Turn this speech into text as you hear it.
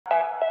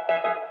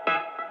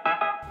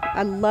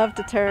I love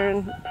to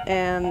turn,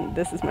 and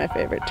this is my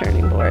favorite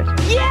turning board.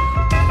 Yeah!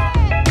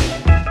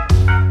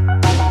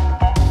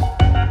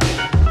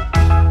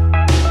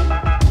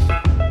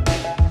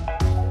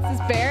 This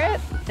is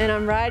Barrett, and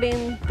I'm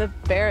riding the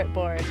Barrett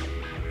board.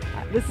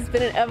 This has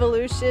been an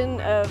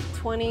evolution of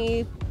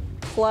 20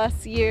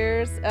 plus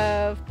years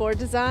of board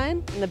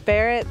design. And the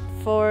Barrett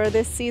for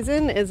this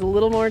season is a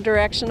little more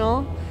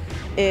directional.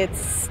 It's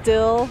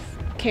still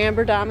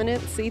camber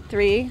dominant,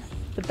 C3,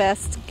 the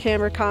best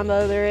camber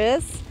combo there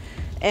is.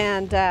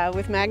 And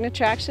with magnet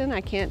traction,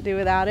 I can't do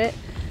without it.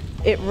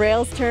 It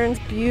rails turns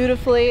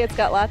beautifully. It's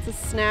got lots of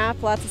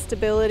snap, lots of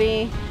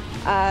stability,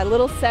 a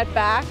little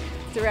setback,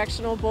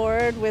 directional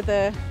board with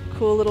a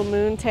cool little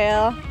moon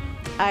tail.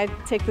 I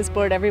take this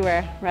board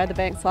everywhere. Ride the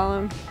bank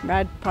slalom,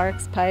 ride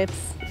parks,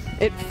 pipes.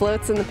 It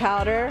floats in the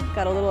powder,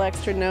 got a little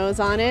extra nose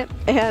on it,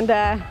 and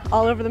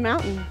all over the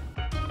mountain.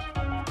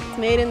 It's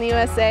made in the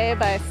USA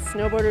by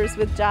snowboarders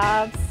with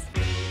jobs.